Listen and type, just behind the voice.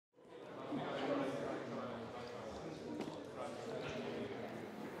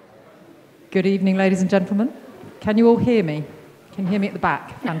Good evening, ladies and gentlemen. Can you all hear me? Can you hear me at the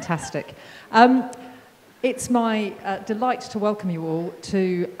back? Fantastic. It's my delight to welcome you all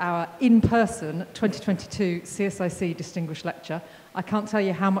to our in-person 2022 CSIC Distinguished Lecture. I can't tell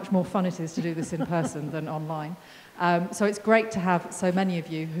you how much more fun it is to do this in person than online. So it's great to have so many of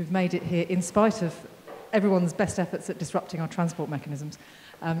you who've made it here in spite of everyone's best efforts at disrupting our transport mechanisms.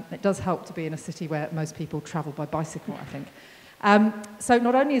 It does help to be in a city where most people travel by bicycle, I think. So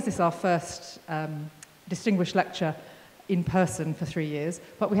not only is this our first distinguished lecture in person for 3 years,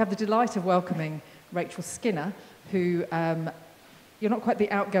 but we have the delight of welcoming Rachel Skinner, who you're not quite the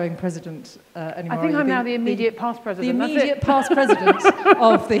outgoing president anymore. I think I'm now the immediate past president. The immediate past president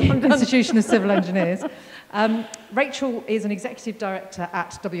of the Institution of Civil Engineers. Rachel is an executive director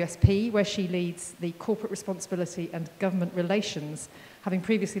at WSP, where she leads the corporate responsibility and government relations, having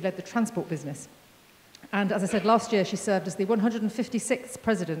previously led the transport business. And as I said, last year she served as the 156th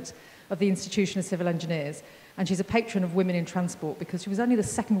president of the Institution of Civil Engineers, and she's a patron of women in transport because she was only the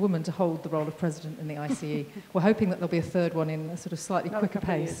second woman to hold the role of president in the ICE. We're hoping that there'll be a third one in a sort of slightly quicker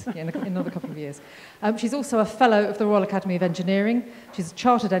pace in another couple of years. She's also a fellow of the Royal Academy of Engineering. She's a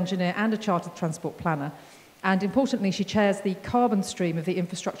chartered engineer and a chartered transport planner. And importantly, she chairs the carbon stream of the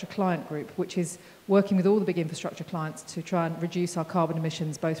Infrastructure Client Group, which is working with all the big infrastructure clients to try and reduce our carbon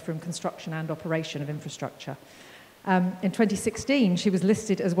emissions, both from construction and operation of infrastructure. In 2016, she was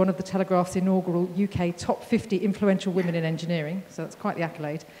listed as one of the Telegraph's inaugural UK top 50 influential women in engineering, so that's quite the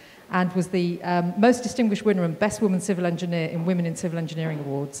accolade, and was the most distinguished winner and best woman civil engineer in Women in Civil Engineering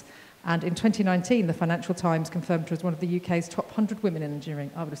Awards. And in 2019, the Financial Times confirmed her as one of the UK's top 100 women in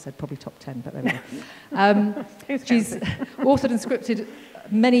engineering. I would have said probably top 10, but there we go. She's authored and scripted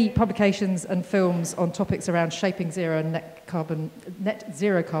many publications and films on topics around shaping zero and net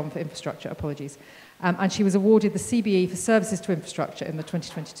zero carbon for infrastructure, apologies. And she was awarded the CBE for services to infrastructure in the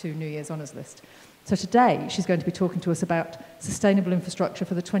 2022 New Year's Honours List. So today, she's going to be talking to us about sustainable infrastructure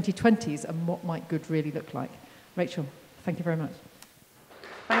for the 2020s and what might good really look like. Rachel, thank you very much.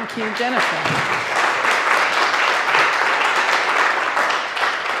 Thank you, Jennifer.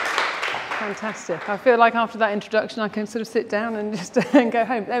 Fantastic. I feel like after that introduction, I can sort of sit down and just go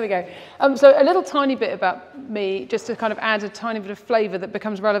home. There we go. So a little tiny bit about me, just to kind of add a tiny bit of flavour that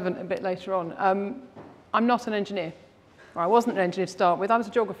becomes relevant a bit later on. I'm not an engineer. Or I wasn't an engineer to start with. I was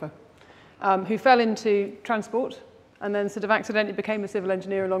a geographer who fell into transport and then sort of accidentally became a civil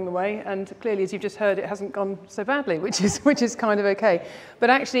engineer along the way. And clearly, as you've just heard, it hasn't gone so badly, which is kind of okay.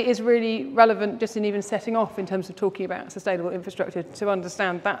 But actually, it is really relevant just in even setting off in terms of talking about sustainable infrastructure to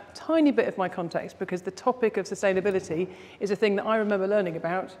understand that tiny bit of my context, because the topic of sustainability is a thing that I remember learning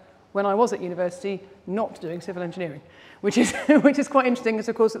about when I was at university, not doing civil engineering, which is quite interesting, because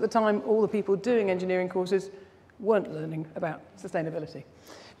of course at the time all the people doing engineering courses weren't learning about sustainability.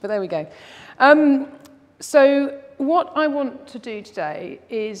 But there we go. So what I want to do today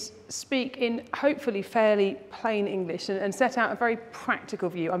is speak in hopefully fairly plain English and set out a very practical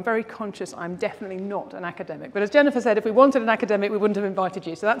view. I'm very conscious I'm definitely not an academic. But as Jennifer said, if we wanted an academic, we wouldn't have invited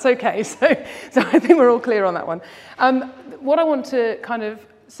you. So that's okay. So I think we're all clear on that one. What I want to kind of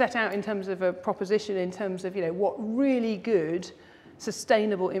set out in terms of a proposition, in terms of what really good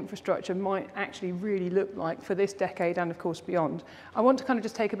sustainable infrastructure might actually really look like for this decade and of course beyond. I want to kind of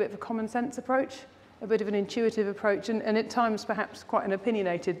just take a bit of a common sense approach, a bit of an intuitive approach, and at times perhaps quite an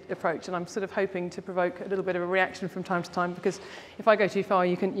opinionated approach, and I'm sort of hoping to provoke a little bit of a reaction from time to time, because if I go too far,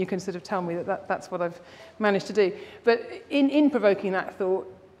 you can sort of tell me that's what I've managed to do. But in provoking that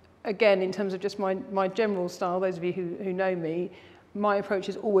thought, again, in terms of just my general style, those of you who know me, my approach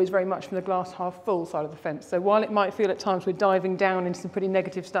is always very much from the glass half full side of the fence. So while it might feel at times we're diving down into some pretty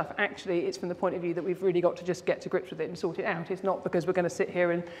negative stuff, actually it's from the point of view that we've really got to just get to grips with it and sort it out. It's not because we're going to sit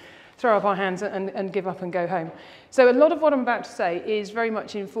here and throw up our hands and give up and go home. So a lot of what I'm about to say is very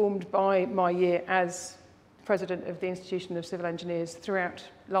much informed by my year as president of the Institution of Civil Engineers throughout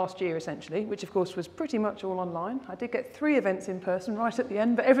last year, essentially, which of course was pretty much all online. I did get 3 events in person right at the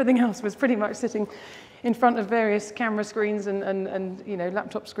end, but everything else was pretty much sitting in front of various camera screens and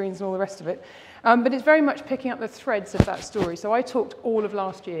laptop screens and all the rest of it. But it's very much picking up the threads of that story. So I talked all of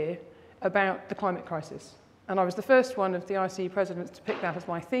last year about the climate crisis. And I was the first one of the ICE presidents to pick that as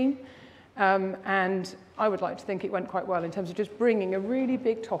my theme. And I would like to think it went quite well in terms of just bringing a really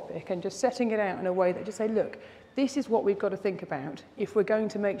big topic and just setting it out in a way that just say, look, this is what we've got to think about if we're going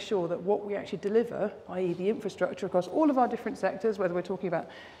to make sure that what we actually deliver, i.e. the infrastructure across all of our different sectors, whether we're talking about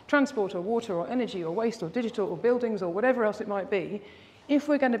transport or water or energy or waste or digital or buildings or whatever else it might be, if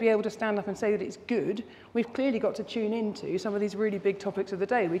we're going to be able to stand up and say that it's good, we've clearly got to tune into some of these really big topics of the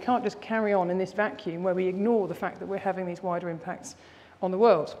day. We can't just carry on in this vacuum where we ignore the fact that we're having these wider impacts on the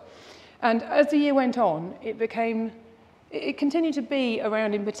world. And as the year went on, it continued to be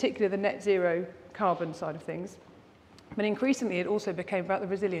around, in particular, the net zero carbon side of things. But increasingly, it also became about the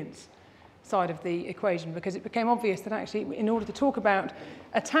resilience side of the equation, because it became obvious that actually, in order to talk about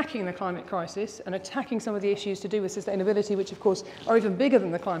attacking the climate crisis and attacking some of the issues to do with sustainability, which of course are even bigger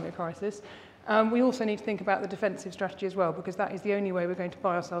than the climate crisis, we also need to think about the defensive strategy as well, because that is the only way we're going to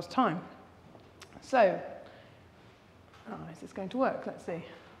buy ourselves time. So, is this going to work? Let's see.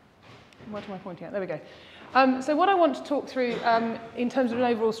 What am I pointing at? There we go. So what I want to talk through in terms of an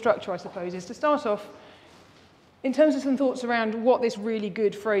overall structure, I suppose, is to start off in terms of some thoughts around what this really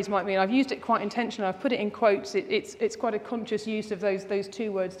good phrase might mean. I've used it quite intentionally. I've put it in quotes. It's quite a conscious use of those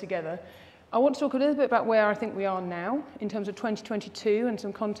two words together. I want to talk a little bit about where I think we are now in terms of 2022 and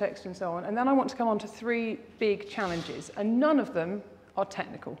some context and so on. And then I want to come on to three big challenges. And none of them are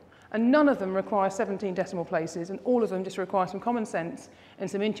technical. And none of them require 17 decimal places. And all of them just require some common sense and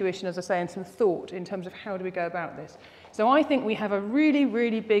some intuition, as I say, and some thought in terms of how do we go about this. So I think we have a really,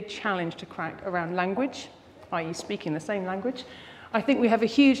 really big challenge to crack around language, i.e. speaking the same language. I think we have a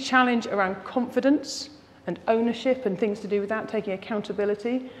huge challenge around confidence and ownership and things to do with that, taking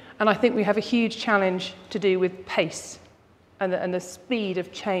accountability. And I think we have a huge challenge to do with pace and the speed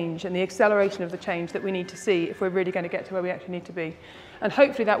of change and the acceleration of the change that we need to see if we're really going to get to where we actually need to be. And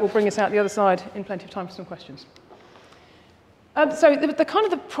hopefully that will bring us out the other side in plenty of time for some questions. So the kind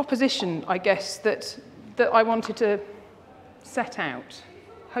of the proposition, I guess, that I wanted to set out,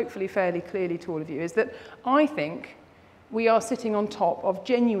 hopefully fairly clearly to all of you, is that I think we are sitting on top of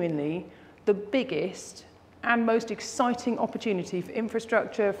genuinely the biggest and most exciting opportunity for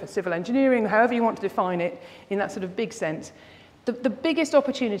infrastructure, for civil engineering, however you want to define it in that sort of big sense. The biggest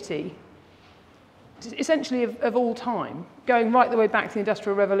opportunity, essentially of all time, going right the way back to the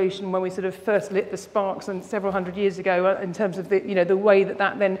Industrial Revolution when we sort of first lit the sparks and several hundred years ago in terms of the way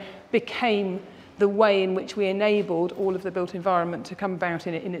that then became the way in which we enabled all of the built environment to come about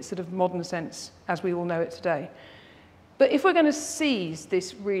in its sort of modern sense as we all know it today. But if we're going to seize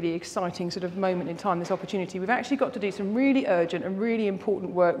this really exciting sort of moment in time, this opportunity, we've actually got to do some really urgent and really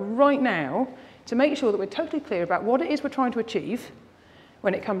important work right now to make sure that we're totally clear about what it is we're trying to achieve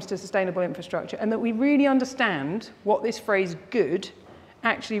when it comes to sustainable infrastructure, and that we really understand what this phrase good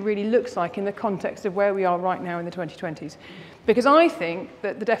actually really looks like in the context of where we are right now in the 2020s. Because I think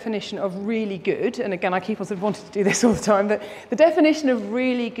that the definition of really good, and again I keep on sort of wanting to do this all the time, but the definition of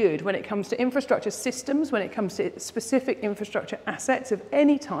really good when it comes to infrastructure systems, when it comes to specific infrastructure assets of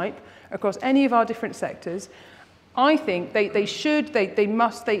any type across any of our different sectors, I think they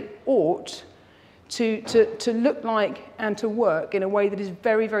ought to look like and to work in a way that is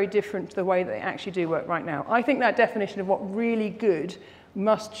very, very different to the way that they actually do work right now. I think that definition of what really good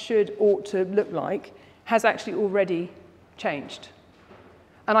must, should, ought to look like has actually already changed.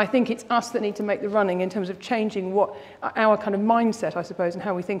 And I think it's us that need to make the running in terms of changing what our kind of mindset, I suppose, and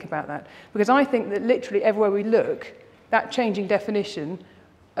how we think about that. Because I think that literally everywhere we look, that changing definition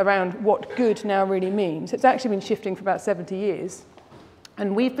around what good now really means, it's actually been shifting for about 70 years.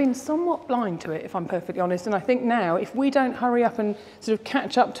 And we've been somewhat blind to it, if I'm perfectly honest. And I think now, if we don't hurry up and sort of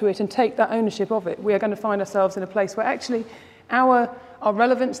catch up to it and take that ownership of it, we are going to find ourselves in a place where actually our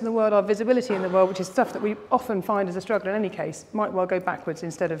relevance in the world, our visibility in the world, which is stuff that we often find as a struggle in any case, might well go backwards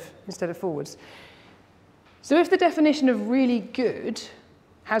instead of forwards. So if the definition of really good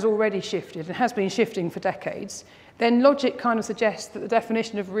has already shifted and has been shifting for decades, then logic kind of suggests that the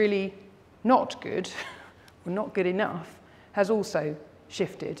definition of really not good, or not good enough, has also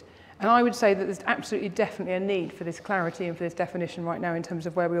shifted. And I would say that there's absolutely definitely a need for this clarity and for this definition right now in terms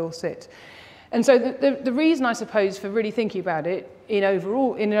of where we all sit. And so the reason, I suppose, for really thinking about it in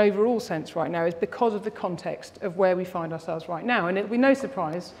an overall sense right now is because of the context of where we find ourselves right now. And it'll be no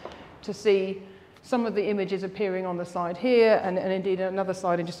surprise to see some of the images appearing on the slide here and indeed another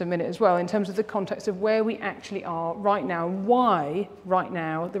slide in just a minute as well in terms of the context of where we actually are right now, why right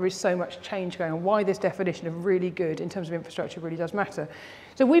now there is so much change going on, why this definition of really good in terms of infrastructure really does matter.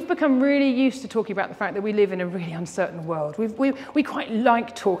 So we've become really used to talking about the fact that we live in a really uncertain world. We quite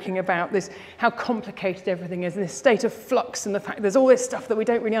like talking about this, how complicated everything is, and this state of flux, and the fact there's all this stuff that we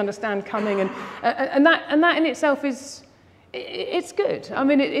don't really understand coming, and that in itself is, it's good. I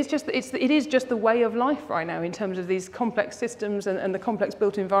mean, it is just the way of life right now in terms of these complex systems and the complex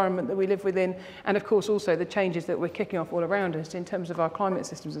built environment that we live within, and of course also the changes that we're kicking off all around us in terms of our climate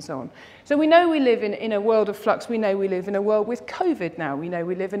systems and so on. So we know we live in a world of flux. We know we live in a world with COVID now. We know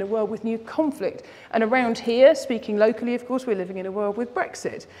we live in a world with new conflict. And around here, speaking locally, of course, we're living in a world with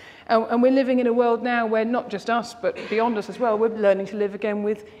Brexit. And we're living in a world now where not just us, but beyond us as well, we're learning to live again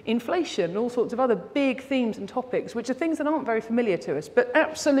with inflation and all sorts of other big themes and topics, which are things that aren't aren't very familiar to us. But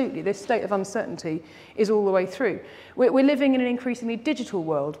absolutely, this state of uncertainty is all the way through. We're living in an increasingly digital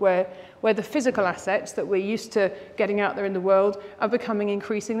world where the physical assets that we're used to getting out there in the world are becoming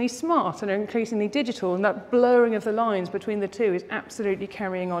increasingly smart and are increasingly digital, and that blurring of the lines between the two is absolutely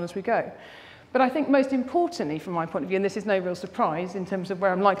carrying on as we go. But I think most importantly, from my point of view, and this is no real surprise in terms of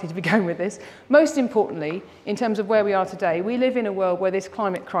where I'm likely to be going with this, most importantly, in terms of where we are today, we live in a world where this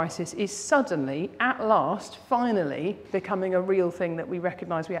climate crisis is suddenly, at last, finally, becoming a real thing that we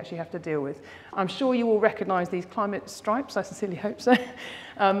recognise we actually have to deal with. I'm sure you all recognise these climate stripes, I sincerely hope so.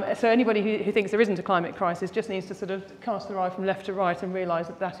 So anybody who thinks there isn't a climate crisis just needs to sort of cast their eye from left to right and realise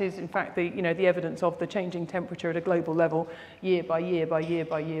that that is, in fact, the evidence of the changing temperature at a global level, year by year by year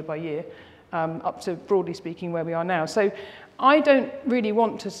by year by year. Up to, broadly speaking, where we are now. So I don't really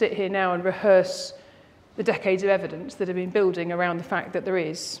want to sit here now and rehearse the decades of evidence that have been building around the fact that there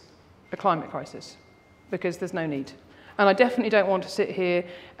is a climate crisis, because there's no need. And I definitely don't want to sit here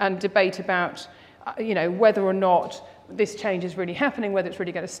and debate about, whether or not this change is really happening, whether it's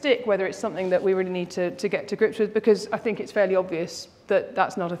really going to stick, whether it's something that we really need to get to grips with, because I think it's fairly obvious that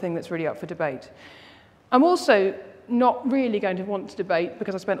that's not a thing that's really up for debate. I'm also not really going to want to debate,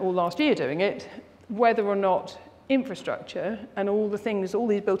 because I spent all last year doing it, whether or not infrastructure and all the things, all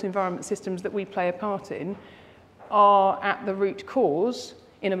these built environment systems that we play a part in are at the root cause,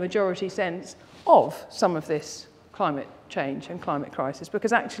 in a majority sense, of some of this climate change and climate crisis,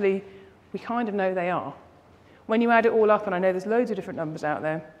 because actually we kind of know they are. When you add it all up, and I know there's loads of different numbers out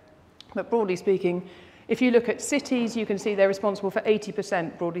there, but broadly speaking, if you look at cities, you can see they're responsible for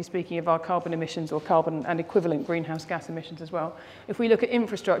 80%, broadly speaking, of our carbon emissions, or carbon and equivalent greenhouse gas emissions as well. If we look at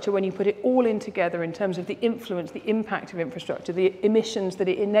infrastructure, when you put it all in together in terms of the influence, the impact of infrastructure, the emissions that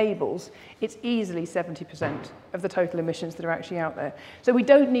it enables, it's easily 70% of the total emissions that are actually out there. So we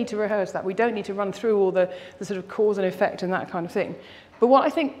don't need to rehearse that. We don't need to run through all the sort of cause and effect and that kind of thing. But what I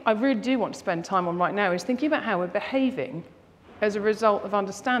think I really do want to spend time on right now is thinking about how we're behaving as a result of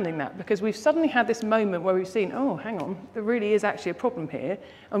understanding that, because we've suddenly had this moment where we've seen, oh, hang on, there really is actually a problem here,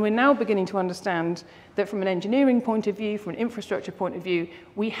 and we're now beginning to understand that from an engineering point of view, from an infrastructure point of view,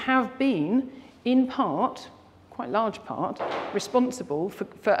 we have been, in part, quite large part, responsible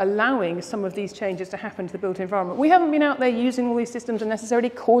for allowing some of these changes to happen to the built environment. We haven't been out there using all these systems and necessarily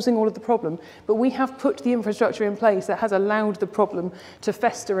causing all of the problem, but we have put the infrastructure in place that has allowed the problem to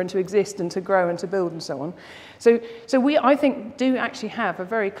fester and to exist and to grow and to build and so on. So we, I think, do actually have a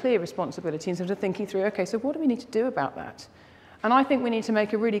very clear responsibility in terms of thinking through, okay, so what do we need to do about that? And I think we need to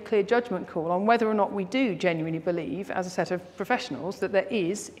make a really clear judgment call on whether or not we do genuinely believe, as a set of professionals, that there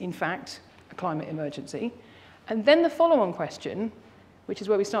is, in fact, a climate emergency. And then the follow-on question, which is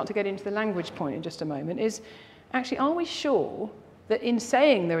where we start to get into the language point in just a moment, is actually, are we sure that in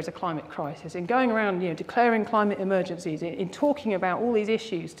saying there is a climate crisis, in going around declaring climate emergencies, in talking about all these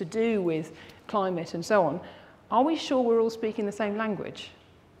issues to do with climate and so on, are we sure we're all speaking the same language?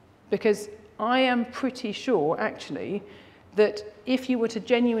 Because I am pretty sure, actually, that if you were to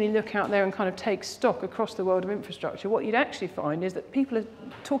genuinely look out there and kind of take stock across the world of infrastructure, what you'd actually find is that people are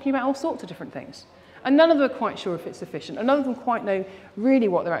talking about all sorts of different things. And none of them are quite sure if it's sufficient, and none of them quite know really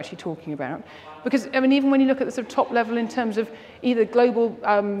what they're actually talking about. Because, I mean, even when you look at the sort of top level in terms of either global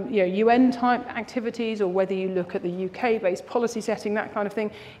UN-type activities, or whether you look at the UK-based policy setting, that kind of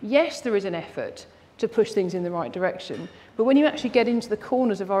thing, yes, there is an effort to push things in the right direction. But when you actually get into the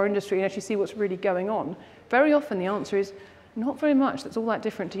corners of our industry and actually see what's really going on, very often the answer is not very much that's all that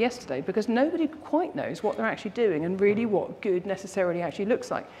different to yesterday, because nobody quite knows what they're actually doing and really what good necessarily actually looks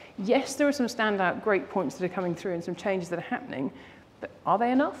like. Yes, there are some standout great points that are coming through and some changes that are happening, but are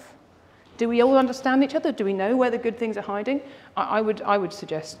they enough? Do we all understand each other? Do we know where the good things are hiding? I would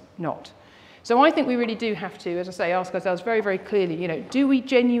suggest not. So I think we really do have to, as I say, ask ourselves very, very clearly, do we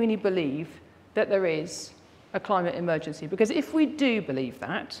genuinely believe that there is a climate emergency? Because if we do believe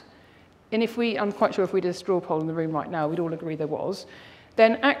that, and I'm quite sure if we did a straw poll in the room right now, we'd all agree there was,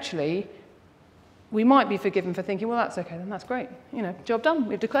 then actually we might be forgiven for thinking, well, that's okay, then that's great. Job done.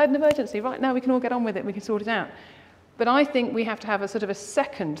 We've declared an emergency. Right now we can all get on with it. We can sort it out. But I think we have to have a sort of a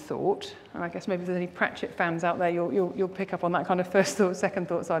second thought, and I guess maybe if there's any Pratchett fans out there, you'll pick up on that kind of first thought, second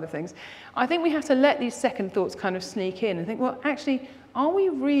thought side of things. I think we have to let these second thoughts kind of sneak in and think, well, actually, are we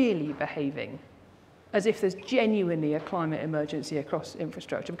really behaving as if there's genuinely a climate emergency across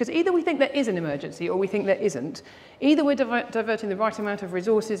infrastructure? Because either we think there is an emergency or we think there isn't. Either we're diverting the right amount of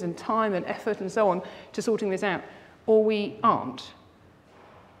resources and time and effort and so on to sorting this out, or we aren't.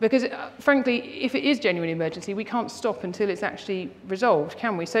 Because, frankly, if it is genuine emergency, we can't stop until it's actually resolved,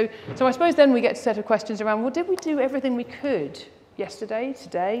 can we? So I suppose then we get a set of questions around, well, did we do everything we could yesterday,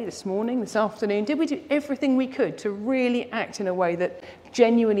 today, this morning, this afternoon? Did we do everything we could to really act in a way that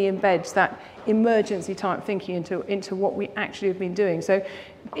genuinely embeds that emergency type thinking into what we actually have been doing? So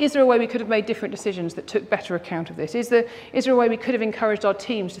is there a way we could have made different decisions that took better account of this? Is there a way we could have encouraged our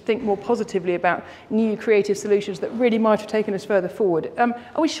teams to think more positively about new creative solutions that really might have taken us further forward? Are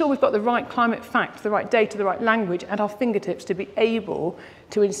we sure we've got the right climate facts, the right data, the right language at our fingertips to be able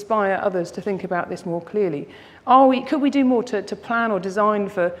to inspire others to think about this more clearly? Could we do more to plan or design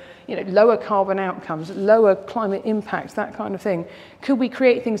for lower carbon outcomes, lower climate impacts, that kind of thing? Could we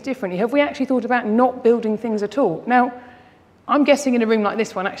create things differently? Have we actually thought about not building things at all? Now, I'm guessing in a room like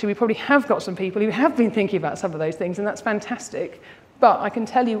this one, actually, we probably have got some people who have been thinking about some of those things, and that's fantastic. But I can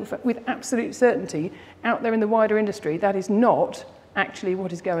tell you with absolute certainty, out there in the wider industry, that is not actually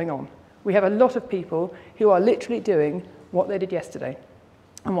what is going on. We have a lot of people who are literally doing what they did yesterday.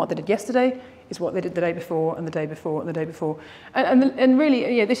 And what they did yesterday is what they did the day before, and the day before, and the day before. And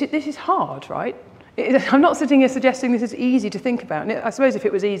really, this is hard, right? I'm not sitting here suggesting this is easy to think about. And I suppose if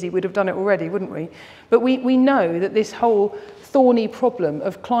it was easy, we'd have done it already, wouldn't we? But we know that this whole thorny problem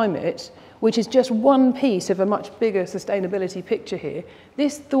of climate, which is just one piece of a much bigger sustainability picture here,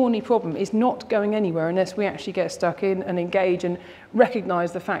 this thorny problem is not going anywhere unless we actually get stuck in and engage and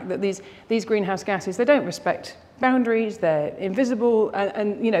recognise the fact that these greenhouse gases, they don't respect boundaries, they're invisible,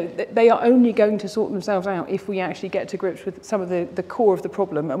 and they are only going to sort themselves out if we actually get to grips with some of the core of the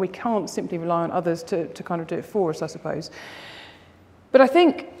problem, and we can't simply rely on others to kind of do it for us, I suppose. But I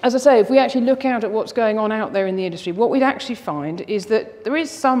think, as I say, if we actually look out at what's going on out there in the industry, what we'd actually find is that there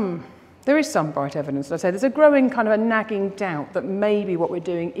is some bright evidence. As I say, there's a growing kind of a nagging doubt that maybe what we're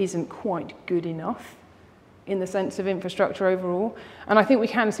doing isn't quite good enough in the sense of infrastructure overall. And I think we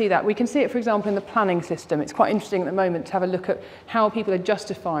can see that. We can see it, for example, in the planning system. It's quite interesting at the moment to have a look at how people are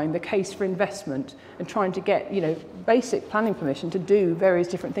justifying the case for investment and trying to get, basic planning permission to do various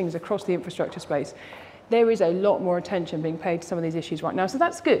different things across the infrastructure space. There is a lot more attention being paid to some of these issues right now, so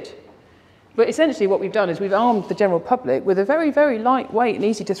that's good. But essentially what we've done is we've armed the general public with a very, very lightweight and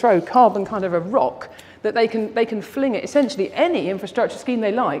easy to throw carbon kind of a rock that they can fling at essentially any infrastructure scheme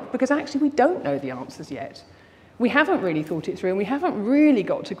they like, because actually we don't know the answers yet. We haven't really thought it through, and we haven't really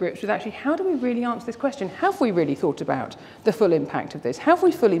got to grips with actually how do we really answer this question? Have we really thought about the full impact of this? Have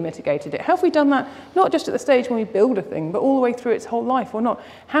we fully mitigated it? Have we done that not just at the stage when we build a thing, but all the way through its whole life or not?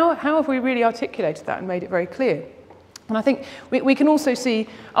 How have we really articulated that and made it very clear? And I think we can also see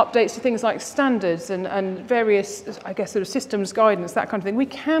updates to things like standards and various, I guess, sort of systems guidance, that kind of thing. We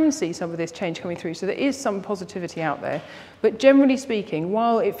can see some of this change coming through, so there is some positivity out there. But generally speaking,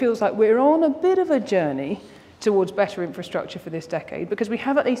 while it feels like we're on a bit of a journey towards better infrastructure for this decade, because we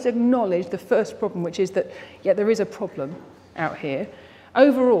have at least acknowledged the first problem, which is that, yeah, there is a problem out here.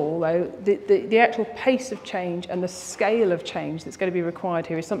 Overall, though, the actual pace of change and the scale of change that's going to be required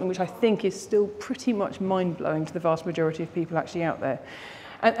here is something which I think is still pretty much mind-blowing to the vast majority of people actually out there.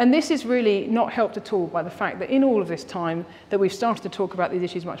 And this is really not helped at all by the fact that in all of this time that we've started to talk about these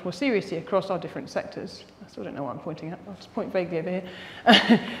issues much more seriously across our different sectors. I still don't know what I'm pointing at. I'll just point vaguely over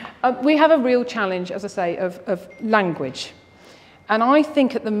here. We have a real challenge, as I say, of language. And I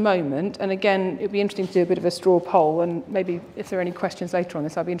think at the moment, and again, it'd be interesting to do a bit of a straw poll, and maybe if there are any questions later on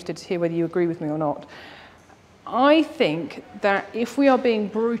this, I'd be interested to hear whether you agree with me or not. I think that if we are being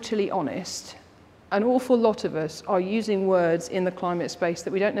brutally honest, an awful lot of us are using words in the climate space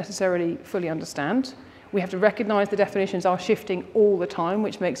that we don't necessarily fully understand. We have to recognise the definitions are shifting all the time,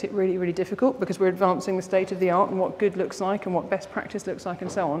 which makes it really, really difficult because we're advancing the state of the art and what good looks like and what best practice looks like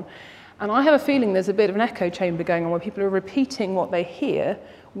and so on. And I have a feeling there's a bit of an echo chamber going on where people are repeating what they hear,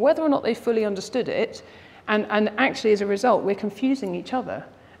 whether or not they fully understood it, and actually as a result we're confusing each other.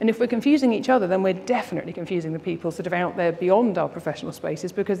 And if we're confusing each other, then we're definitely confusing the people sort of out there beyond our professional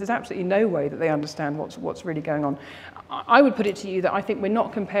spaces, because there's absolutely no way that they understand what's really going on. I would put it to you that I think we're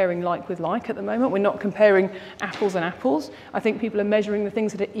not comparing like with like at the moment. We're not comparing apples and apples. I think people are measuring the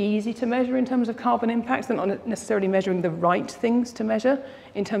things that are easy to measure in terms of carbon impacts. They're not necessarily measuring the right things to measure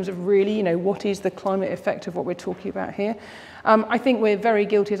in terms of really, what is the climate effect of what we're talking about here. I think we're very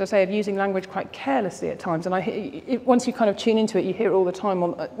guilty, as I say, of using language quite carelessly at times. And once you kind of tune into it, you hear it all the time,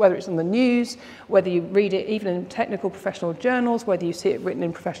 whether it's on the news, whether you read it even in technical professional journals, whether you see it written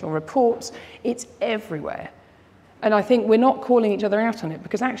in professional reports. It's everywhere. And I think we're not calling each other out on it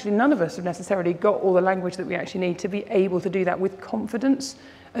because actually none of us have necessarily got all the language that we actually need to be able to do that with confidence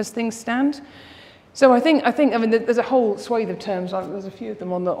as things stand. So I think there's a whole swathe of terms. There's a few of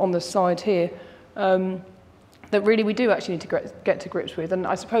them on the slide here. That really we do actually need to get to grips with. And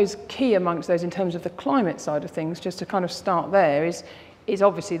I suppose key amongst those in terms of the climate side of things, just to kind of start there, is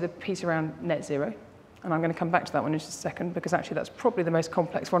obviously the piece around net zero. and I'm going to come back to that one in just a second, because actually that's probably the most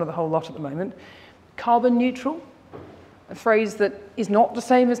complex one of the whole lot at the moment. Carbon neutral, a phrase that is not the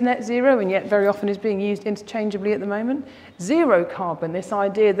same as net zero and yet very often is being used interchangeably at the moment. Zero carbon, this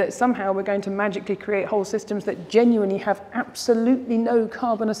idea that somehow we're going to magically create whole systems that genuinely have absolutely no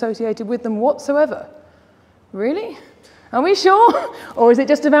carbon associated with them whatsoever. Really? Are we sure? Or is it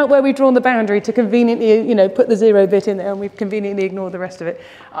just about where we've drawn the boundary to conveniently, put the zero bit in there and we've conveniently ignored the rest of it?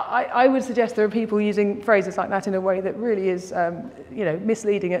 I would suggest there are people using phrases like that in a way that really is,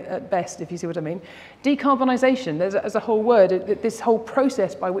 misleading at best, if you see what I mean. Decarbonisation, there's a whole word, this whole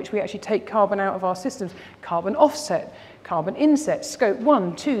process by which we actually take carbon out of our systems. Carbon offset, carbon inset, scope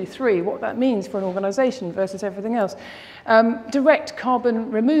 1, 2, 3, what that means for an organisation versus everything else. Direct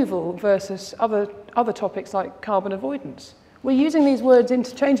carbon removal versus other topics like carbon avoidance. We're using these words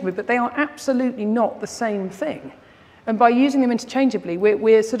interchangeably, but they are absolutely not the same thing. And by using them interchangeably,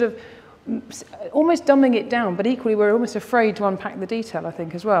 we're sort of almost dumbing it down, but equally we're almost afraid to unpack the detail, I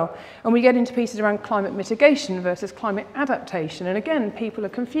think, as well. And we get into pieces around climate mitigation versus climate adaptation. And again, people are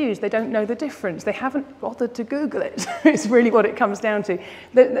confused. They don't know the difference. They haven't bothered to Google it. It's really what it comes down to.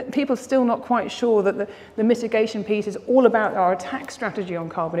 People are still not quite sure that the mitigation piece is all about our attack strategy on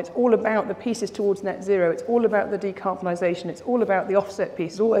carbon. It's all about the pieces towards net zero. It's all about the decarbonisation. It's all about the offset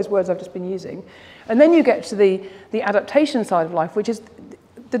piece. All those words I've just been using. And then you get to the adaptation side of life, which is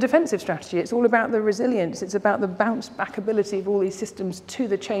the defensive strategy. It's all about the resilience. It's about the bounce back ability of all these systems to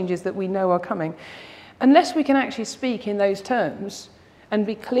the changes that we know are coming. Unless we can actually speak in those terms and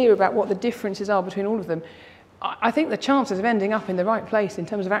be clear about what the differences are between all of them, I think the chances of ending up in the right place in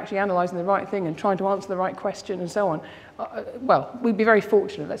terms of actually analysing the right thing and trying to answer the right question and so on, well, we'd be very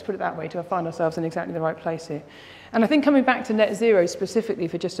fortunate, let's put it that way, to find ourselves in exactly the right place here. And I think coming back to net zero specifically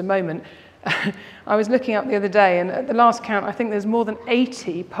for just a moment, I was looking up the other day, and at the last count, I think there's more than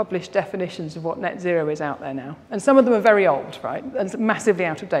 80 published definitions of what net zero is out there now. And some of them are very old, right, and massively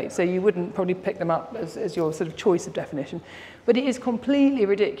out of date, so you wouldn't probably pick them up as your sort of choice of definition. But it is completely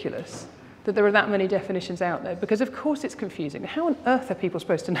ridiculous that there are that many definitions out there, because of course it's confusing. How on earth are people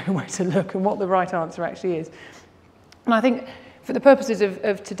supposed to know where to look and what the right answer actually is? And I think for the purposes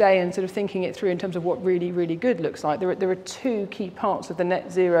of today and sort of thinking it through in terms of what really, really good looks like, there are two key parts of the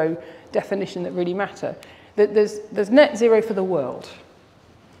net zero definition that really matter. There's net zero for the world,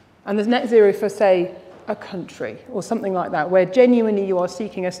 and there's net zero for, say, a country or something like that, where genuinely you are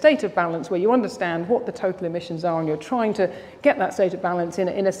seeking a state of balance where you understand what the total emissions are and you're trying to get that state of balance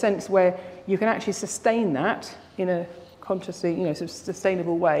in a sense where you can actually sustain that in a consciously, sort of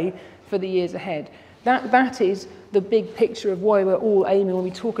sustainable way for the years ahead. That is the big picture of why we're all aiming when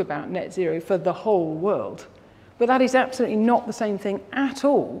we talk about net zero for the whole world. But that is absolutely not the same thing at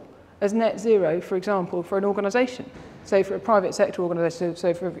all as net zero, for example, for an organisation. So for a private sector organisation,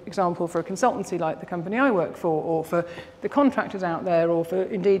 so for example, for a consultancy like the company I work for, or for the contractors out there, or for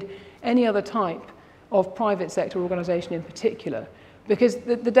indeed any other type of private sector organisation in particular. Because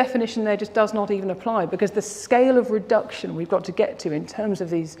the definition there just does not even apply, because the scale of reduction we've got to get to in terms of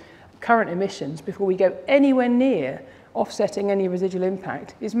these current emissions before we go anywhere near offsetting any residual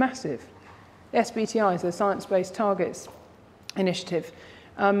impact is massive. The SBTI, the Science Based Targets Initiative,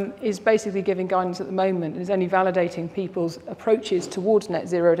 is basically giving guidance at the moment and is only validating people's approaches towards net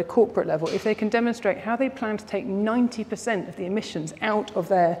zero at a corporate level if they can demonstrate how they plan to take 90% of the emissions out of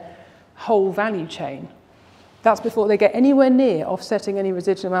their whole value chain. That's before they get anywhere near offsetting any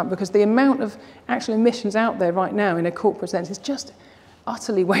residual amount, because the amount of actual emissions out there right now in a corporate sense is just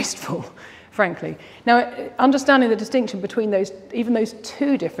utterly wasteful, frankly. Now, understanding the distinction between even those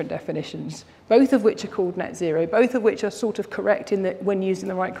two different definitions, both of which are called net zero, both of which are sort of correct when used in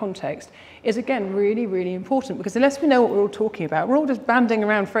the right context, is again really, really important, because unless we know what we're all talking about, we're all just banding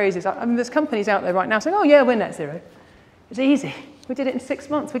around phrases. I mean, there's companies out there right now saying, oh yeah, we're net zero. It's easy. We did it in 6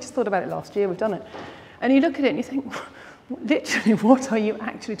 months. We just thought about it last year. We've done it. And you look at it and you think, literally, what are you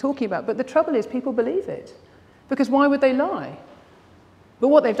actually talking about? But the trouble is people believe it, because why would they lie? But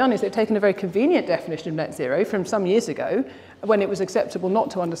what they've done is they've taken a very convenient definition of net zero from some years ago, when it was acceptable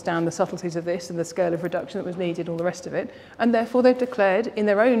not to understand the subtleties of this and the scale of reduction that was needed, all the rest of it, and therefore they've declared in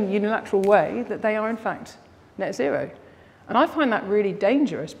their own unilateral way that they are in fact net zero. And I find that really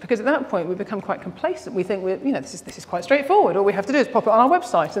dangerous, because at that point we become quite complacent. We think this is quite straightforward. All we have to do is pop it on our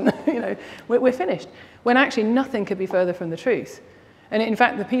website and we're finished. When actually nothing could be further from the truth. And in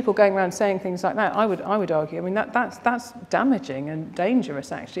fact, the people going around saying things like that, I would argue, I mean, that's damaging and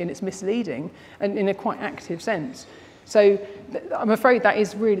dangerous, actually, and it's misleading, and in a quite active sense. So I'm afraid that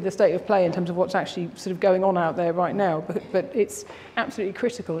is really the state of play in terms of what's actually sort of going on out there right now. But it's absolutely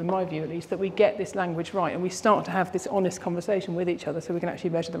critical, in my view at least, that we get this language right and we start to have this honest conversation with each other so we can actually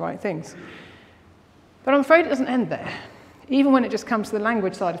measure the right things. But I'm afraid it doesn't end there, even when it just comes to the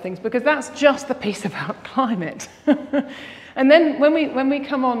language side of things, because that's just the piece about climate. And then when we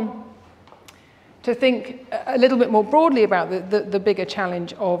come on to think a little bit more broadly about the bigger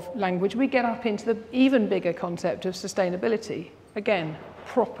challenge of language, we get up into the even bigger concept of sustainability, again,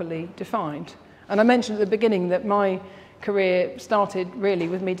 properly defined. And I mentioned at the beginning that my career started really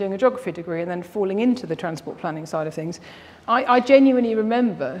with me doing a geography degree and then falling into the transport planning side of things. I genuinely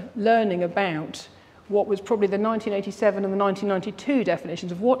remember learning about what was probably the 1987 and the 1992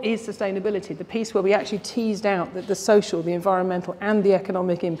 definitions of what is sustainability, the piece where we actually teased out the social, the environmental and the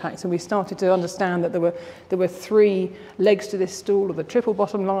economic impacts, and we started to understand that there were three legs to this stool, or the triple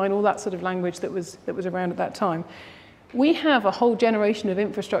bottom line, all that sort of language that was around at that time. We have a whole generation of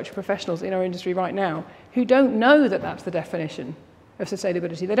infrastructure professionals in our industry right now who don't know that that's the definition of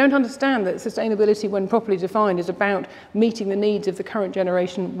sustainability. They don't understand that sustainability, when properly defined, is about meeting the needs of the current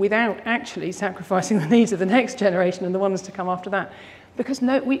generation without actually sacrificing the needs of the next generation and the ones to come after that. Because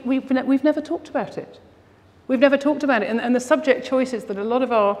no, we've never talked about it. We've never talked about it. And the subject choices that a lot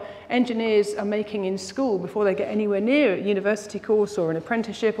of our engineers are making in school before they get anywhere near a university course or an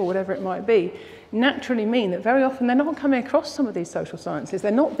apprenticeship or whatever it might be, naturally mean that very often they're not coming across some of these social sciences. They're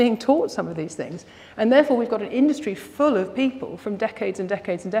not being taught some of these things. And therefore we've got an industry full of people from decades and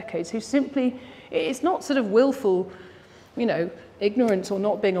decades and decades who simply, it's not sort of willful, ignorance or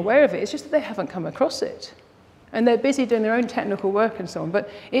not being aware of it. It's just that they haven't come across it. And they're busy doing their own technical work and so on. But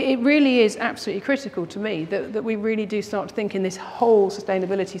it really is absolutely critical to me that we really do start to think in this whole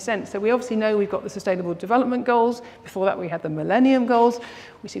sustainability sense. So we obviously know we've got the Sustainable Development Goals. Before that, we had the Millennium Goals.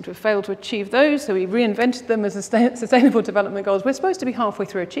 We seem to have failed to achieve those, so we reinvented them as Sustainable Development Goals. We're supposed to be halfway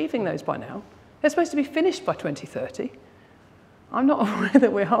through achieving those by now. They're supposed to be finished by 2030. I'm not aware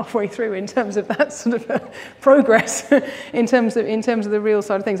that we're halfway through in terms of that sort of progress, in terms of the real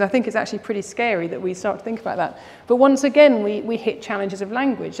side of things. I think it's actually pretty scary that we start to think about that. But once again, we hit challenges of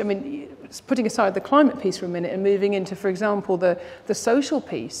language. I mean, putting aside the climate piece for a minute and moving into, for example, the social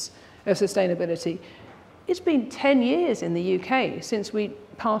piece of sustainability, it's been 10 years in the UK since we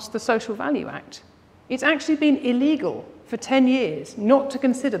passed the Social Value Act. It's actually been illegal for 10 years not to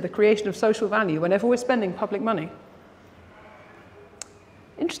consider the creation of social value whenever we're spending public money.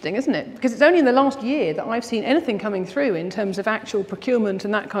 Interesting, isn't it? Because it's only in the last year that I've seen anything coming through in terms of actual procurement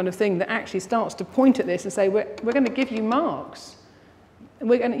and that kind of thing that actually starts to point at this and say, we're going to give you marks. And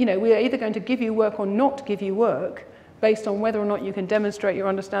we're either going to give you work or not give you work based on whether or not you can demonstrate your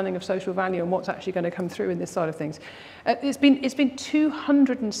understanding of social value and what's actually going to come through in this side of things. It's been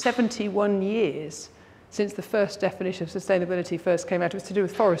 271 years since the first definition of sustainability first came out. It was to do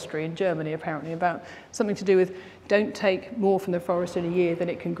with forestry in Germany, apparently, about something to do with don't take more from the forest in a year than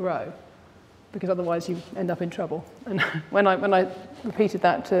it can grow, because otherwise you end up in trouble. And when I repeated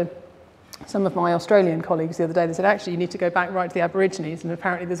that to some of my Australian colleagues the other day, they said, actually, you need to go back right to the Aborigines, and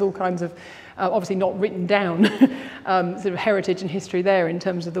apparently there's all kinds of, obviously not written down, sort of heritage and history there in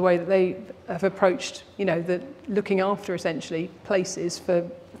terms of the way that they have approached, looking after, essentially, places for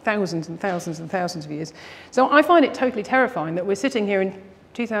thousands and thousands and thousands of years. So I find it totally terrifying that we're sitting here in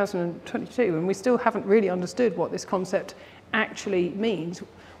 2022 and we still haven't really understood what this concept actually means.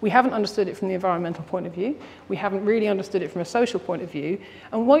 We haven't understood it from the environmental point of view. We haven't really understood it from a social point of view.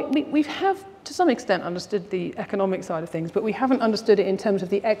 And we have, to some extent, understood the economic side of things, but we haven't understood it in terms of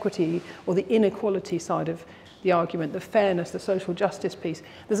the equity or the inequality side of the argument, the fairness, the social justice piece.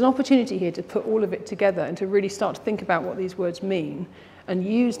 There's an opportunity here to put all of it together and to really start to think about what these words mean and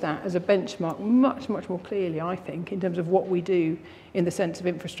use that as a benchmark much, much more clearly, I think, in terms of what we do in the sense of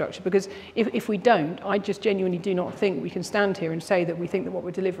infrastructure. Because if we don't, I just genuinely do not think we can stand here and say that we think that what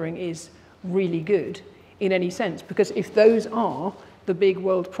we're delivering is really good in any sense. Because if those are the big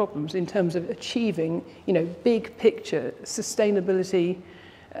world problems in terms of achieving, big picture sustainability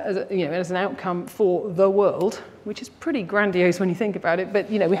as an outcome for the world, which is pretty grandiose when you think about it, but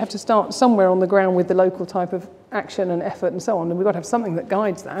we have to start somewhere on the ground with the local type of action and effort and so on, and we've got to have something that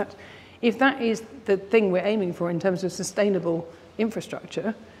guides that. If that is the thing we're aiming for in terms of sustainable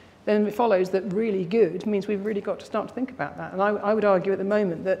infrastructure, then it follows that really good means we've really got to start to think about that. And I would argue at the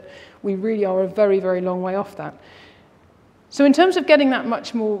moment that we really are a very, very long way off that. So in terms of getting that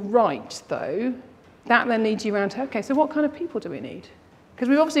much more right, though, that then leads you around to, okay, so what kind of people do we need? Because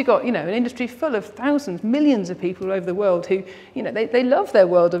we've obviously got, an industry full of thousands, millions of people all over the world who, they love their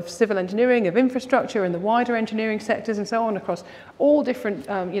world of civil engineering, of infrastructure and the wider engineering sectors and so on across all different,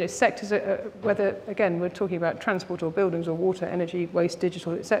 sectors, whether, again, we're talking about transport or buildings or water, energy, waste,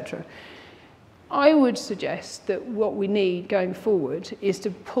 digital, etc. I would suggest that what we need going forward is to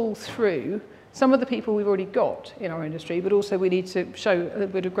pull through some of the people we've already got in our industry, but also we need to show a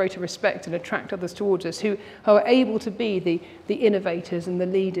bit of greater respect and attract others towards us who are able to be the innovators and the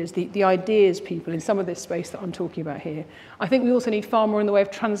leaders, the ideas people in some of this space that I'm talking about here. I think we also need far more in the way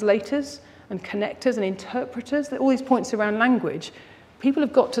of translators and connectors and interpreters. All these points around language. People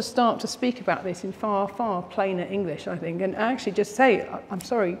have got to start to speak about this in far, far plainer English, I think, and actually just say, I'm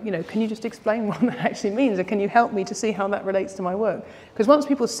sorry, can you just explain what that actually means, and can you help me to see how that relates to my work? Because once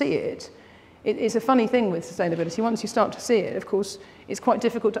people see it, it's a funny thing with sustainability. Once you start to see it, of course, it's quite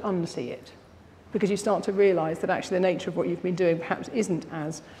difficult to unsee it, because you start to realise that actually the nature of what you've been doing perhaps isn't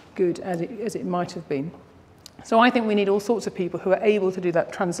as good as it might have been. So I think we need all sorts of people who are able to do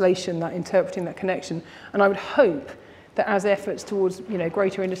that translation, that interpreting, that connection, and I would hope that as efforts towards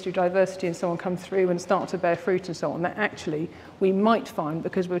greater industry diversity and so on come through and start to bear fruit and so on, that actually we might find,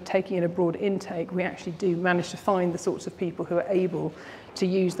 because we're taking in a broad intake, we actually do manage to find the sorts of people who are able to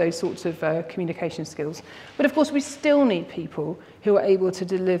use those sorts of communication skills. But of course we still need people who are able to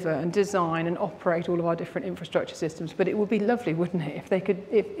deliver and design and operate all of our different infrastructure systems. But it would be lovely, wouldn't it, if they could,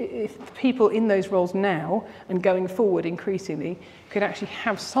 if people in those roles now and going forward increasingly could actually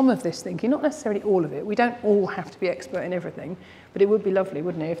have some of this thinking, not necessarily all of it. We don't all have to be expert in everything, but it would be lovely,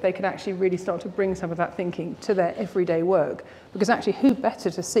 wouldn't it, if they could actually really start to bring some of that thinking to their everyday work. Because actually, who better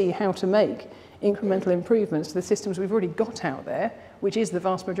to see how to make incremental improvements to the systems we've already got out there, which is the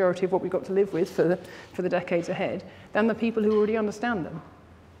vast majority of what we've got to live with for the decades ahead, than the people who already understand them.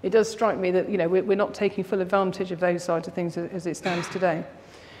 It does strike me that we're not taking full advantage of those sides of things as it stands today.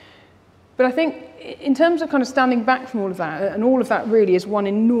 But I think in terms of kind of standing back from all of that, and all of that really is one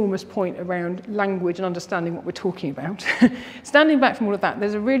enormous point around language and understanding what we're talking about. Standing back from all of that,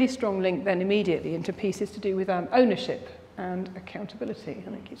 there's a really strong link then immediately into pieces to do with ownership and accountability.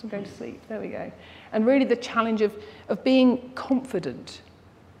 And it keeps on going to sleep. There we go. And really the challenge of being confident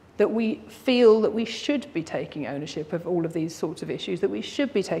that we feel that we should be taking ownership of all of these sorts of issues, that we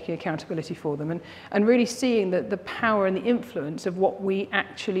should be taking accountability for them, and really seeing the power and the influence of what we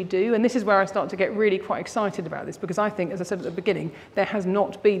actually do. And this is where I start to get really quite excited about this, because I think, as I said at the beginning, there has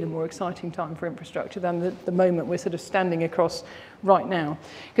not been a more exciting time for infrastructure than the moment we're sort of standing across right now.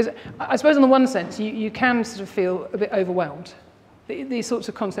 Because I suppose in the one sense, you can sort of feel a bit overwhelmed. These sorts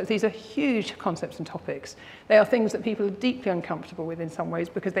of concepts, these are huge concepts and topics. They are things that people are deeply uncomfortable with in some ways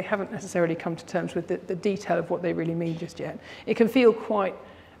because they haven't necessarily come to terms with the detail of what they really mean just yet. It can feel quite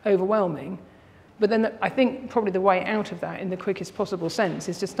overwhelming, but then I think probably the way out of that in the quickest possible sense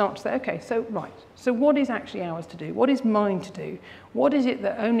is to start to say, okay, so what is actually ours to do? What is mine to do? What is it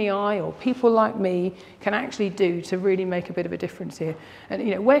that only I or people like me can actually do to really make a bit of a difference here?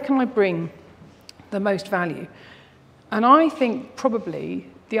 And where can I bring the most value? And I think probably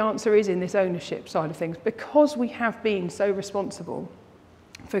the answer is in this ownership side of things, because we have been so responsible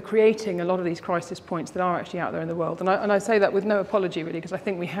for creating a lot of these crisis points that are actually out there in the world. And I say that with no apology, really, because I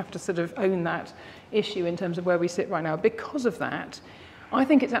think we have to sort of own that issue in terms of where we sit right now. Because of that, I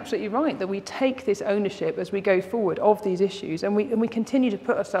think it's absolutely right that we take this ownership as we go forward of these issues, and we continue to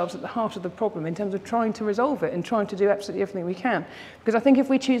put ourselves at the heart of the problem in terms of trying to resolve it and trying to do absolutely everything we can. Because I think if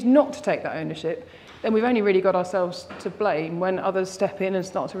we choose not to take that ownership, then we've only really got ourselves to blame when others step in and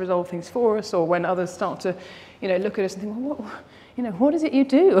start to resolve things for us, or when others start to, look at us and think, well, what is it you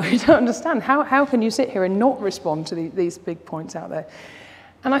do? I don't understand. How can you sit here and not respond to these big points out there?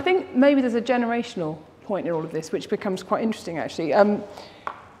 And I think maybe there's a generational point in all of this, which becomes quite interesting, actually.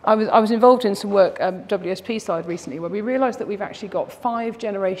 I was involved in some work, WSP side recently, where we realised that we've actually got 5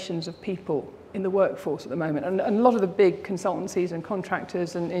 generations of people in the workforce at the moment, and a lot of the big consultancies and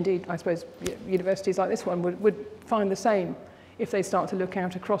contractors, and indeed, I suppose, universities like this one would find the same if they start to look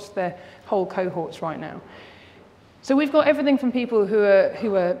out across their whole cohorts right now. So we've got everything from people who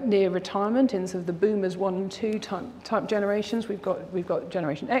are near retirement in sort of the boomers 1 and 2 type generations. We've got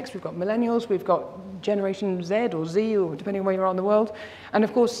Generation X, we've got millennials, we've got Generation Z or Z, or depending on where you are in the world. And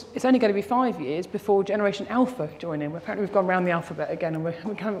of course, it's only going to be 5 years before Generation Alpha join in. Apparently we've gone around the alphabet again, and we're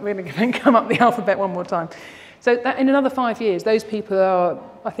going to come up the alphabet one more time. So that in another 5 years, those people are,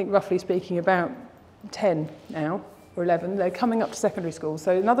 I think, roughly speaking, about 10 now. Or 11, they're coming up to secondary school.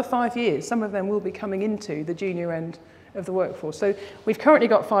 So another 5 years, some of them will be coming into the junior end of the workforce. So we've currently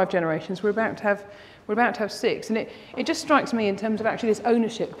got 5 generations. We're about to have 6. And it just strikes me in terms of actually this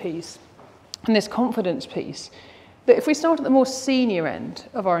ownership piece and this confidence piece, that if we start at the more senior end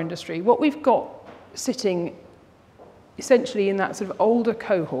of our industry, what we've got sitting essentially in that sort of older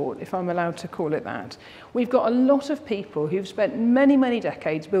cohort, if I'm allowed to call it that, we've got a lot of people who've spent many, many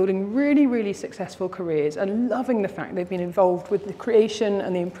decades building really, really successful careers and loving the fact they've been involved with the creation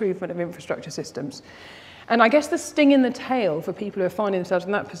and the improvement of infrastructure systems. And I guess the sting in the tail for people who are finding themselves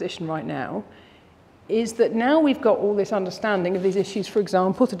in that position right now is that now we've got all this understanding of these issues, for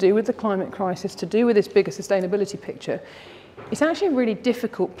example, to do with the climate crisis, to do with this bigger sustainability picture. It's actually a really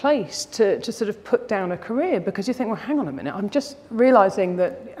difficult place to sort of put down a career, because you think, well, hang on a minute, I'm just realising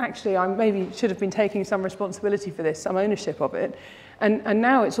that actually I maybe should have been taking some responsibility for this, some ownership of it. And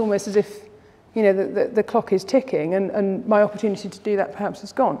now it's almost as if, you know, the clock is ticking and my opportunity to do that perhaps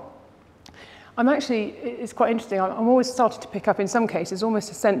has gone. It's quite interesting, I'm always starting to pick up in some cases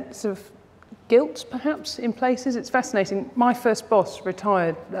almost a sense of guilt, perhaps, in places. It's fascinating. My first boss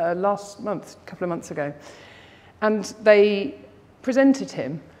retired last month, a couple of months ago, and they presented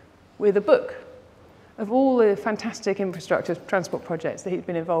him with a book of all the fantastic infrastructure transport projects that he'd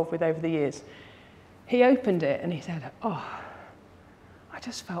been involved with over the years. He opened it and he said, oh, I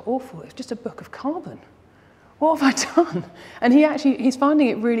just felt awful. It's just a book of carbon. What have I done? And he's finding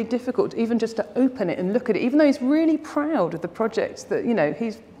it really difficult even just to open it and look at it, even though he's really proud of the projects that, you know,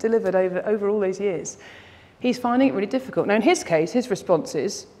 he's delivered over all those years. He's finding it really difficult. Now, in his case, his response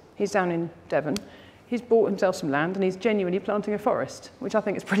is, he's down in Devon, he's bought himself some land and he's genuinely planting a forest, which I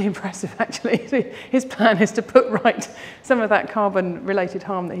think is pretty impressive, actually. So his plan is to put right some of that carbon-related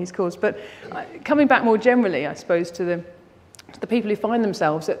harm that he's caused. But coming back more generally, I suppose, to the people who find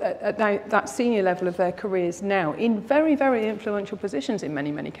themselves at that senior level of their careers now in very, very influential positions in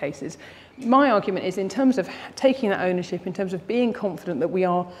many, many cases. My argument is, in terms of taking that ownership, in terms of being confident that we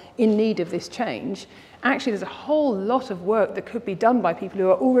are in need of this change, actually there's a whole lot of work that could be done by people who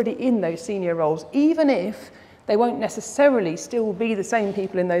are already in those senior roles, even if they won't necessarily still be the same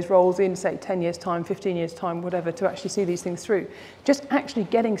people in those roles in, say, 10 years' time, 15 years' time, whatever, to actually see these things through. Just actually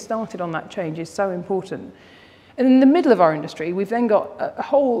getting started on that change is so important. And in the middle of our industry, we've then got a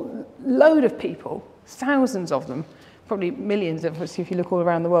whole load of people, thousands of them, probably millions of us if you look all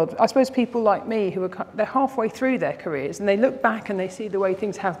around the world. I suppose people like me who they're halfway through their careers and they look back and they see the way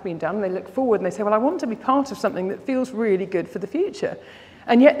things have been done and they look forward and they say, well, I want to be part of something that feels really good for the future.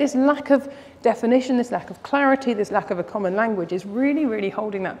 And yet this lack of definition, this lack of clarity, this lack of a common language is really, really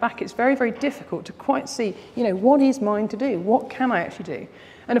holding that back. It's very, very difficult to quite see, you know, what is mine to do? What can I actually do?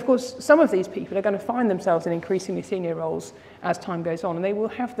 And of course, some of these people are going to find themselves in increasingly senior roles as time goes on, and they will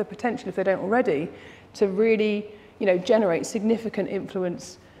have the potential, if they don't already, to really, you know, generate significant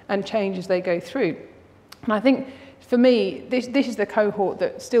influence and change as they go through. And I think, for me, this is the cohort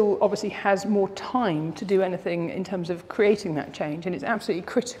that still obviously has more time to do anything in terms of creating that change, and it's absolutely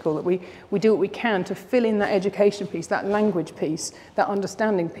critical that we do what we can to fill in that education piece, that language piece, that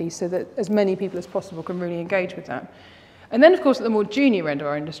understanding piece, so that as many people as possible can really engage with that. And then, of course, at the more junior end of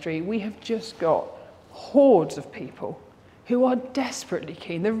our industry, we have just got hordes of people who are desperately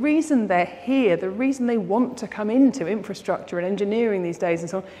keen. The reason they're here, the reason they want to come into infrastructure and engineering these days and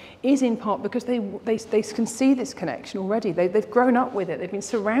so on, is in part because they can see this connection already. They've grown up with it. They've been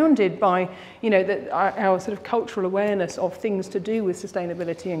surrounded by, you know, our sort of cultural awareness of things to do with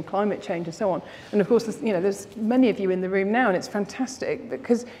sustainability and climate change and so on. And of course, there's many of you in the room now, and it's fantastic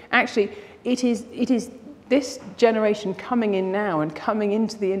because actually it is this generation coming in now and coming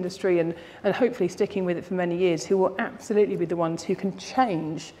into the industry and hopefully sticking with it for many years who will absolutely be the ones who can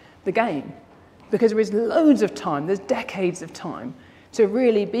change the game. Because there is loads of time, there's decades of time to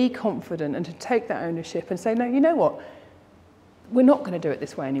really be confident and to take that ownership and say, no, you know what? We're not going to do it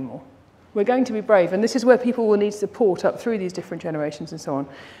this way anymore. We're going to be brave. And this is where people will need support up through these different generations and so on.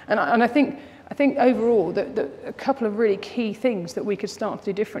 And I think overall that a couple of really key things that we could start to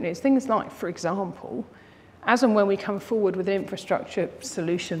do differently is things like, for example, as and when we come forward with an infrastructure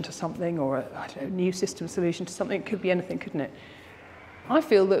solution to something or a new system solution to something, it could be anything, couldn't it? I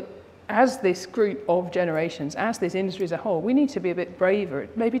feel that as this group of generations, as this industry as a whole, we need to be a bit braver,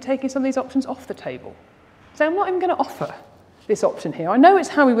 maybe taking some of these options off the table. So I'm not even going to offer this option here. I know it's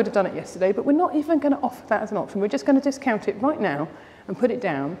how we would have done it yesterday, but we're not even going to offer that as an option. We're just going to discount it right now and put it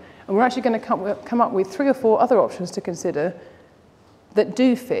down, and we're actually going to come up with 3 or 4 other options to consider that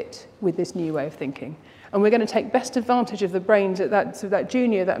do fit with this new way of thinking. And we're going to take best advantage of the brains at that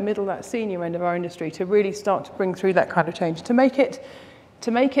junior, that middle, that senior end of our industry to really start to bring through that kind of change, to make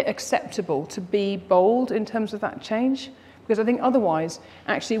it acceptable, to be bold in terms of that change. Because I think otherwise,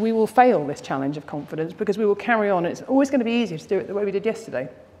 actually, we will fail this challenge of confidence because we will carry on. It's always going to be easier to do it the way we did yesterday.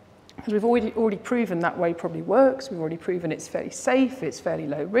 Because we've already proven that way probably works. We've already proven it's fairly safe, it's fairly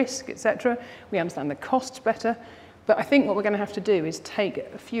low risk, etc. We understand the costs better. But I think what we're going to have to do is take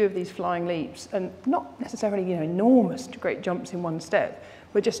a few of these flying leaps and not necessarily, enormous great jumps in one step,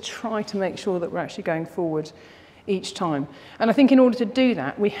 but just try to make sure that we're actually going forward each time. And I think in order to do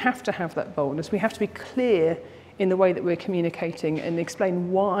that, we have to have that boldness. We have to be clear in the way that we're communicating and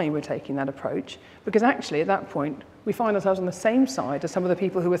explain why we're taking that approach. Because actually, at that point, we find ourselves on the same side as some of the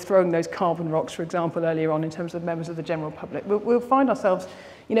people who were throwing those carbon rocks, for example, earlier on in terms of members of the general public. We'll find ourselves,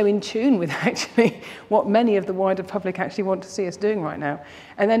 you know, in tune with actually what many of the wider public actually want to see us doing right now.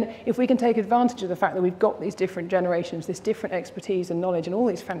 And then if we can take advantage of the fact that we've got these different generations, this different expertise and knowledge and all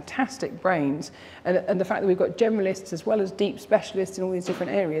these fantastic brains, and the fact that we've got generalists as well as deep specialists in all these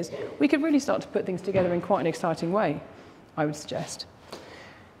different areas, we could really start to put things together in quite an exciting way, I would suggest.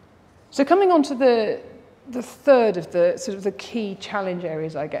 So coming on to the third of the sort of the key challenge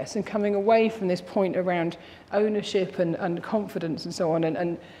areas, I guess, and coming away from this point around ownership and confidence and so on,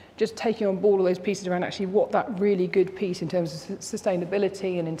 and just taking on board all those pieces around actually what that really good piece in terms of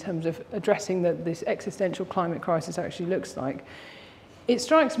sustainability and in terms of addressing this existential climate crisis actually looks like. It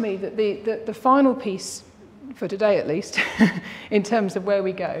strikes me that the final piece, for today at least, in terms of where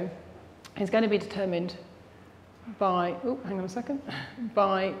we go, is going to be determined by,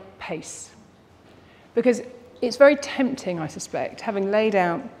 by pace. Because it's very tempting, I suspect, having laid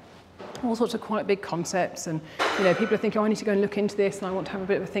out all sorts of quite big concepts, and you know, people are thinking, oh, I need to go and look into this, and I want to have a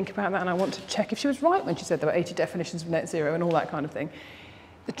bit of a think about that, and I want to check if she was right when she said there were 80 definitions of net zero and all that kind of thing.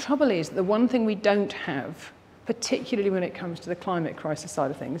 The trouble is, the one thing we don't have, particularly when it comes to the climate crisis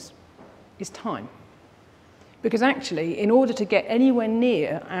side of things, is time. Because actually, in order to get anywhere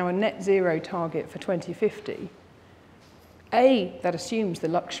near our net zero target for 2050, A, that assumes the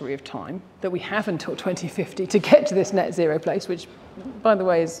luxury of time, that we have until 2050 to get to this net zero place, which, by the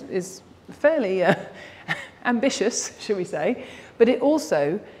way, is fairly ambitious, shall we say. But it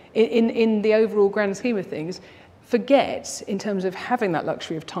also, in the overall grand scheme of things, forgets, in terms of having that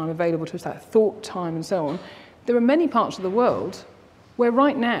luxury of time available to us, that thought time and so on, there are many parts of the world where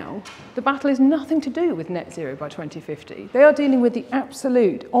right now the battle is nothing to do with net zero by 2050. They are dealing with the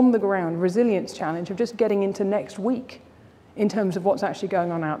absolute, on-the-ground resilience challenge of just getting into next week, in terms of what's actually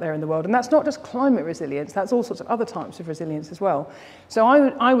going on out there in the world. And that's not just climate resilience, that's all sorts of other types of resilience as well. So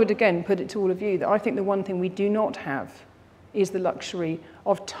I would again put it to all of you that I think the one thing we do not have is the luxury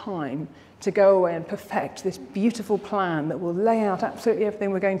of time to go away and perfect this beautiful plan that will lay out absolutely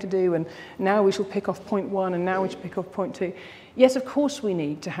everything we're going to do, and now we shall pick off point 1 and now we shall pick off point 2. Yes, of course we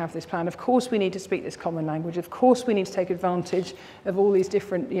need to have this plan. Of course we need to speak this common language. Of course we need to take advantage of all these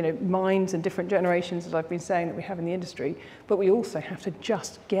different, you know, minds and different generations, as I've been saying, that we have in the industry. But we also have to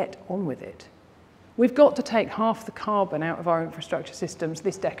just get on with it. We've got to take half the carbon out of our infrastructure systems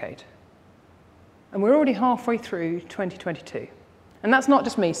this decade. And we're already halfway through 2022. And that's not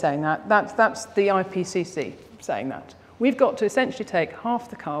just me saying that. That's the IPCC saying that. We've got to essentially take half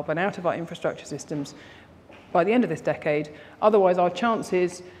the carbon out of our infrastructure systems by the end of this decade. Otherwise, our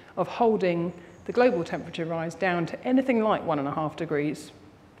chances of holding the global temperature rise down to anything like 1.5 degrees,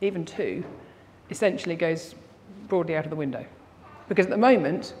 even 2, essentially goes broadly out of the window. Because at the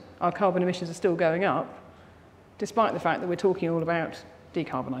moment, our carbon emissions are still going up, despite the fact that we're talking all about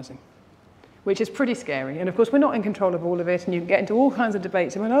decarbonising, which is pretty scary. And of course, we're not in control of all of it, and you can get into all kinds of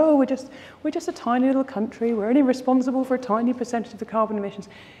debates about, oh, we're just a tiny little country, we're only responsible for a tiny percentage of the carbon emissions.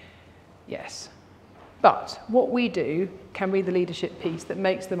 Yes. But what we do can be the leadership piece that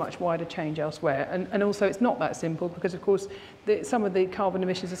makes the much wider change elsewhere. And also, it's not that simple, because, of course, some of the carbon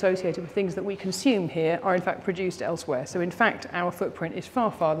emissions associated with things that we consume here are, in fact, produced elsewhere. So, in fact, our footprint is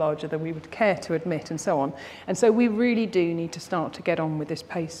far, far larger than we would care to admit, and so on. And so we really do need to start to get on with this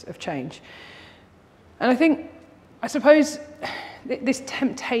pace of change. And I suppose, this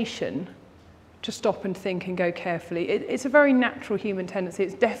temptation to stop and think and go carefully, it's a very natural human tendency.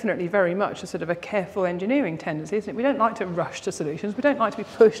 It's definitely very much a sort of a careful engineering tendency, isn't it? We don't like to rush to solutions. We don't like to be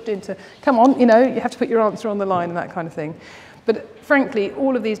pushed into, come on, you know, you have to put your answer on the line and that kind of thing. But frankly,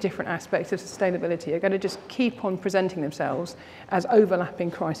 all of these different aspects of sustainability are going to just keep on presenting themselves as overlapping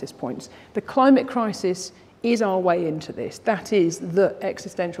crisis points. The climate crisis is our way into this. That is the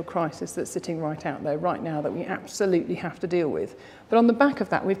existential crisis that's sitting right out there right now that we absolutely have to deal with. But on the back of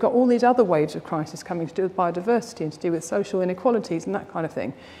that, we've got all these other waves of crisis coming to do with biodiversity and to do with social inequalities and that kind of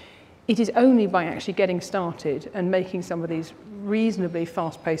thing. It is only by actually getting started and making some of these reasonably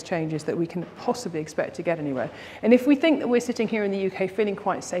fast-paced changes that we can possibly expect to get anywhere. And if we think that we're sitting here in the UK feeling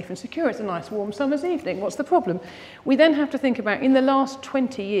quite safe and secure, it's a nice warm summer's evening, what's the problem? We then have to think about, in the last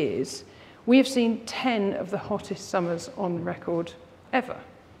 20 years, we have seen 10 of the hottest summers on record ever.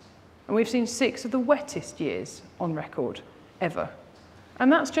 And we've seen 6 of the wettest years on record ever.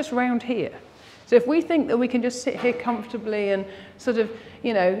 And that's just round here. So if we think that we can just sit here comfortably and sort of,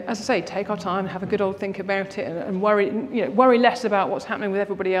 you know, as I say, take our time, have a good old think about it and worry, you know, worry less about what's happening with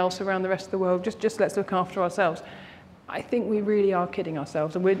everybody else around the rest of the world, just let's look after ourselves. I think we really are kidding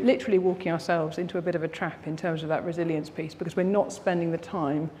ourselves, and we're literally walking ourselves into a bit of a trap in terms of that resilience piece, because we're not spending the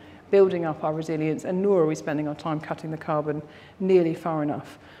time building up our resilience, and nor are we spending our time cutting the carbon nearly far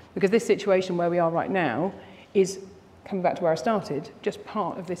enough. Because this situation where we are right now is, coming back to where I started, just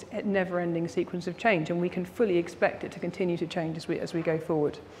part of this never-ending sequence of change, and we can fully expect it to continue to change as we go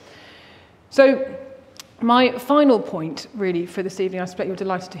forward. So my final point, really, for this evening, I suspect you're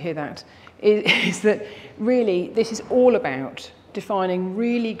delighted to hear that, is that really this is all about defining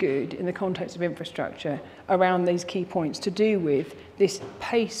really good, in the context of infrastructure, around these key points to do with this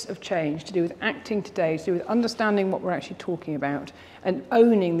pace of change, to do with acting today, to do with understanding what we're actually talking about and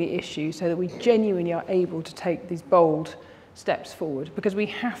owning the issue so that we genuinely are able to take these bold steps forward, because we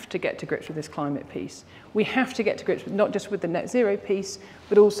have to get to grips with this climate piece. We have to get to grips with, not just with the net zero piece,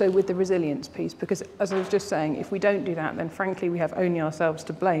 but also with the resilience piece, because as I was just saying, if we don't do that, then frankly we have only ourselves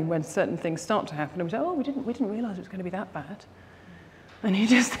to blame when certain things start to happen and we say, oh, we didn't realise it was going to be that bad. And you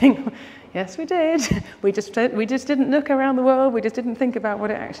just think, yes, we did. We just didn't look around the world. We just didn't think about what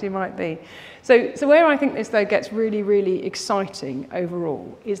it actually might be. So where I think this, though, gets really, really exciting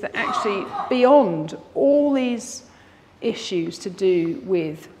overall is that actually beyond all these issues to do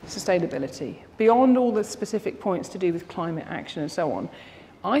with sustainability, beyond all the specific points to do with climate action and so on,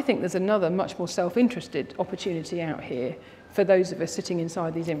 I think there's another much more self-interested opportunity out here for those of us sitting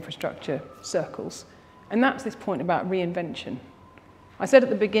inside these infrastructure circles. And that's this point about reinvention. I said at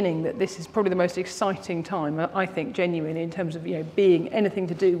the beginning that this is probably the most exciting time, I think, genuinely, in terms of being anything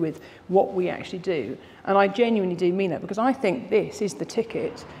to do with what we actually do. And I genuinely do mean that, because I think this is the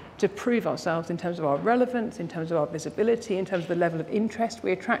ticket to prove ourselves in terms of our relevance, in terms of our visibility, in terms of the level of interest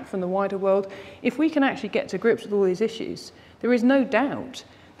we attract from the wider world. If we can actually get to grips with all these issues, there is no doubt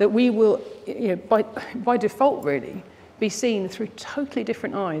that we will, by default really, be seen through totally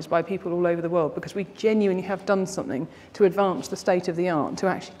different eyes by people all over the world, because we genuinely have done something to advance the state of the art, to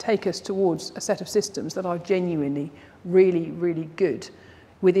actually take us towards a set of systems that are genuinely really, really good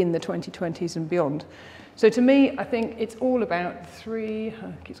within the 2020s and beyond. So to me, I think it's all about the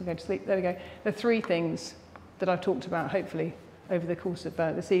three things that I've talked about, hopefully, over the course of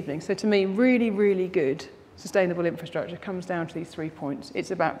this evening. So to me, really, really good sustainable infrastructure comes down to these 3 points. It's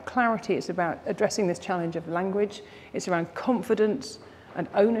about clarity, it's about addressing this challenge of language, it's around confidence and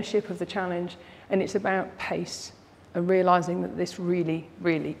ownership of the challenge, and it's about pace and realising that this really,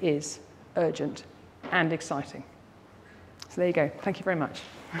 really is urgent and exciting. So there you go. Thank you very much.